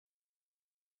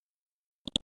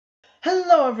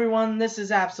Hello everyone, this is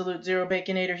Absolutezero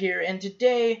Baconator here, and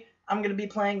today I'm going to be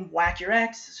playing Whack Your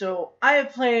Ex. So I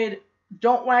have played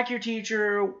Don't Whack Your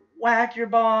Teacher, Whack Your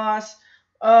Boss,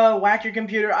 Whack Your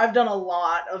Computer. I've done a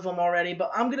lot of them already, but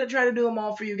I'm going to try to do them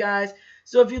all for you guys.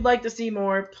 So if you'd like to see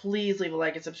more, please leave a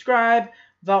like and subscribe.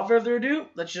 Without further ado,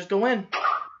 let's just go in.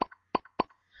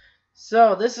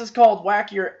 So this is called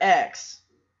Whack Your Ex.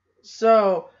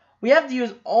 So we have to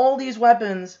use all these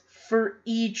weapons for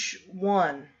each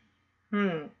one.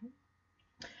 And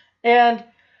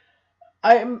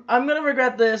I'm gonna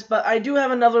regret this, but I do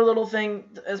have another little thing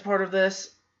as part of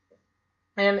this,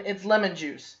 and it's lemon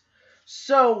juice.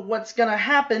 So what's gonna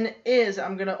happen is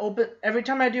I'm gonna open every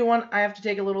time I do one. I have to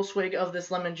take a little swig of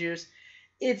this lemon juice.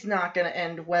 It's not gonna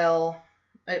end well.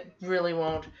 It really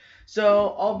won't.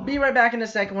 So I'll be right back in a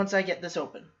second once I get this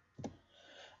open.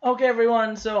 Okay,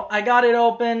 everyone. So I got it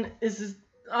open. This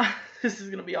is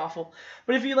gonna be awful.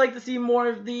 But if you'd like to see more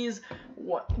of these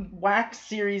Whack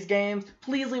series games,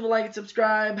 please leave a like and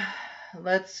subscribe.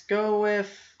 Let's go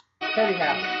with Party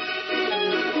Hat.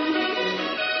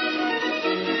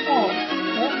 Oh,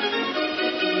 what?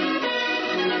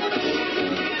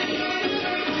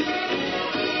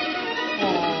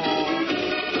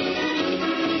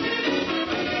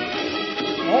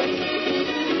 What?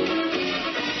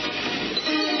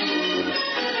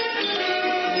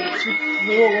 She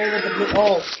flew away with the blue.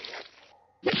 Oh.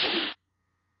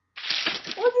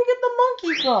 Where'd you get the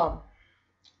monkey from?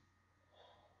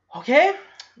 Okay,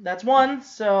 that's one,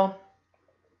 so.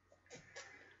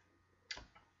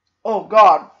 Oh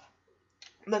god.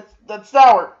 That's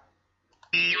sour.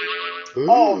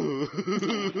 Oh.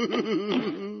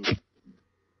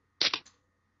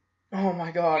 Oh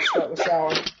my gosh, that was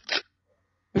sour.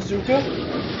 Bazooka?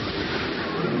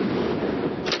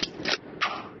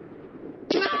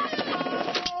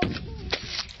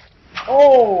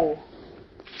 Oh!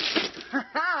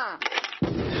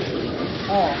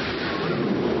 Oh.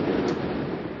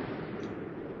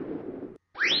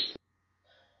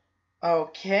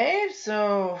 Okay,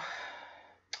 so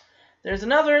there's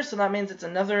another, so that means it's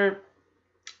another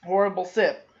horrible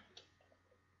sip.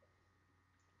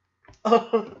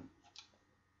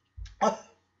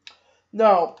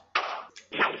 No.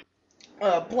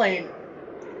 Plane.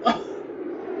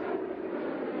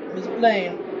 Miss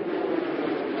Plane.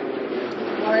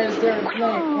 Why is there a plane?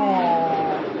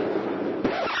 Aww.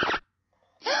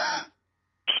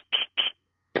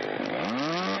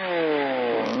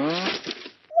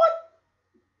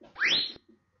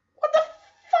 What the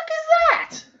fuck is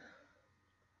that?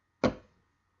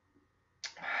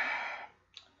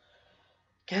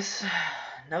 Guess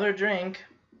another drink.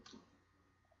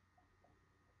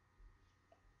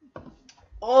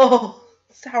 Oh,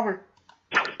 sour.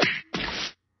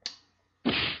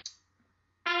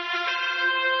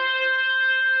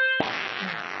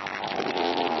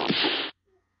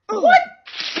 What?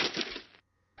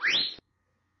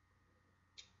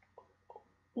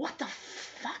 What the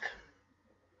fuck?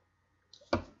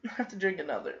 I have to drink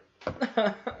another.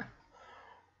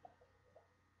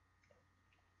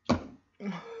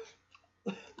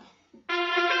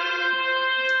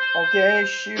 Okay,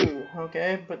 shoe.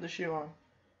 Okay, put the shoe on.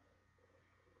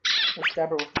 Let's stab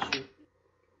her with the shoe.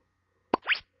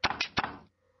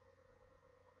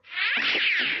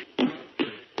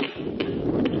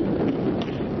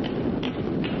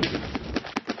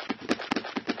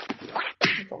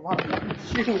 That's a lot of fucking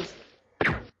shoes.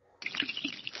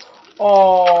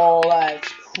 Oh, that's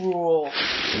cruel.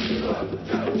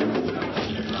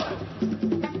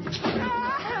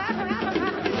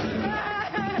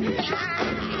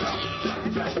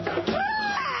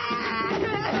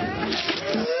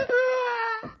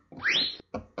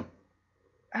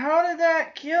 How did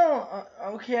that kill?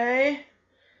 Okay.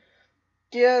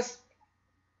 Guess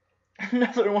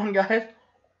another one, guys.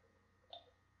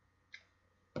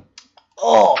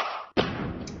 Oh,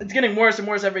 it's getting worse and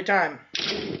worse every time.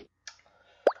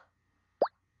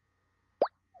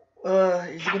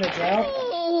 Is he gonna drown?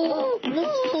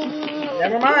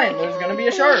 Never mind, there's gonna be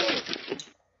a shark.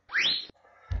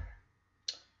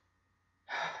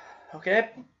 Okay.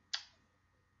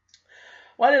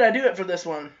 Why did I do it for this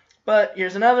one? But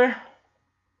here's another.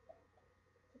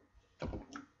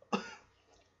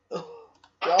 Oh,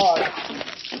 God.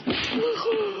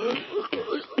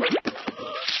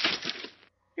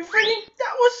 You freaking,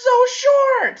 that was so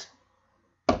short!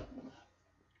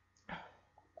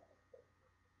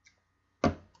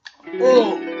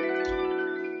 Oh.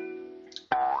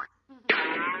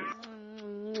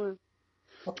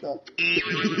 What the?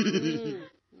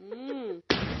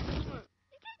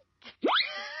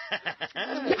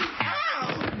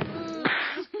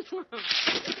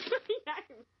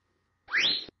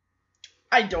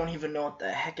 I don't even know what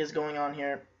the heck is going on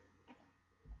here.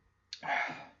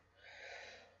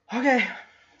 Okay.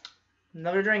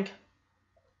 Another drink.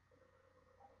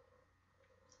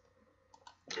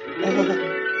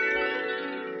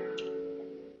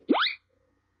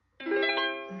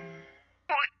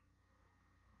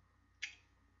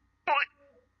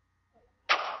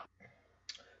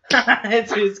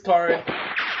 It's his card.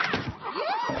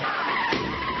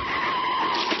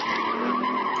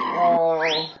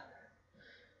 Oh.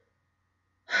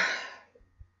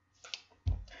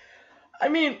 I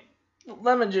mean,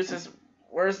 lemon juice is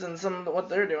worse than some of what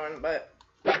they're doing, but...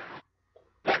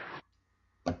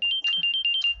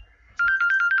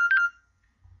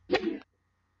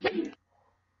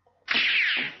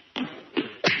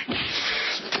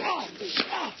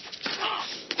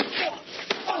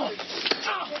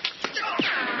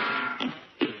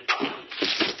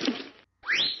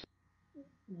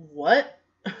 What?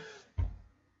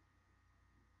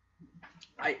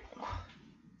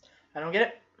 I don't get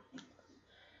it.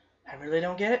 I really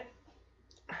don't get it.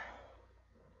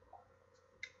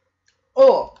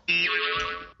 Oh!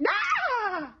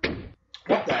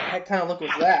 What the heck kind of look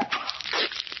was that?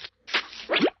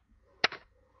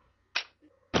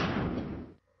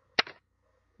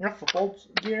 Enough football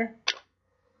gear?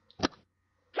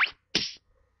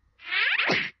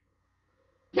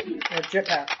 A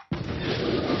jetpack.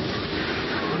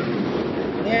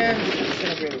 And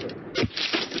disintegrated it.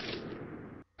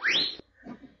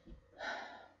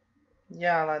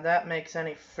 Yeah, like that makes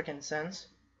any freaking sense.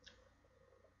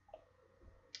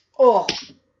 Oh!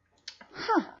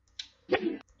 Huh.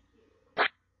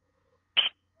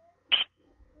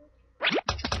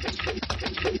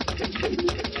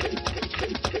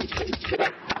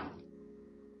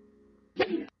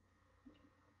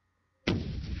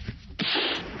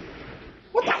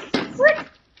 What the frick?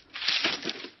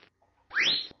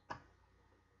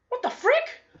 What the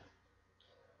frick?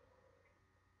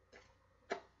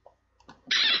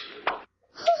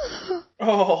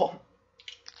 Oh.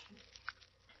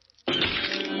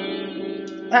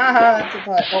 Haha, it's a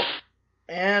pie. Oh.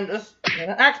 And an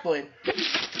axe blade.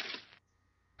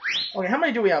 Okay, how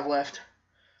many do we have left?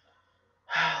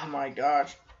 Oh my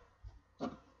gosh.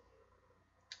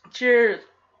 Cheers.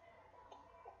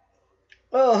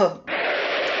 Oh.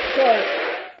 God.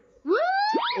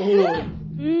 Ooh.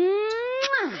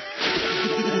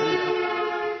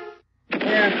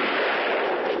 Man.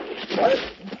 What?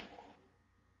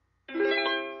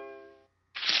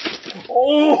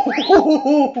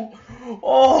 Oh.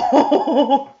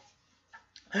 Oh.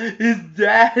 His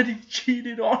dad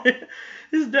cheated on him.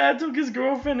 His dad took his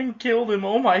girlfriend and killed him.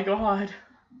 Oh my god.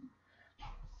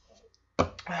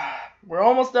 We're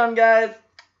almost done, guys.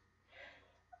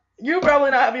 You're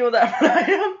probably not happy with that, but I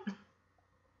am.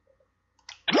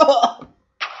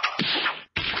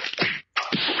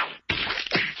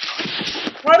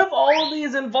 What if all of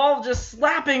these involve just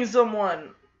slapping someone?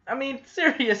 I mean,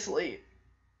 seriously.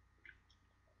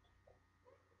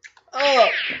 Oh.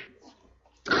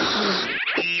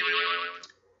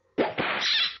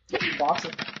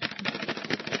 Boxing.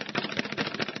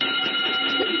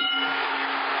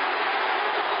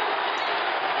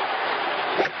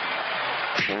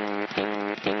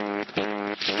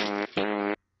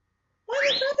 Why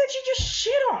the fact that she just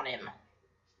shit on him?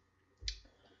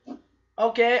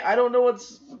 Okay, I don't know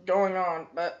what's going on,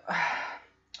 but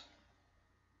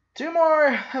 2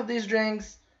 more of these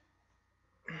drinks.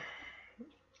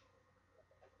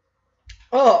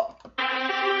 Oh!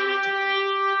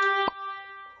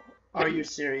 Are you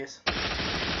serious?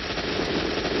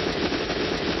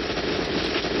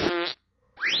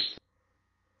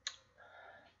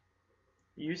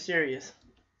 You serious?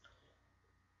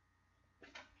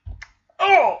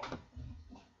 Oh!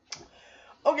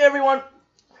 Okay, everyone.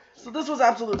 So this was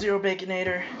Absolutezero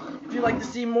Baconator. If you'd like to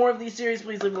see more of these series,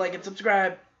 please leave a like and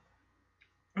subscribe.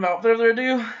 Without further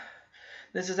ado,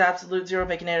 this is Absolutezero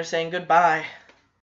Baconator saying goodbye.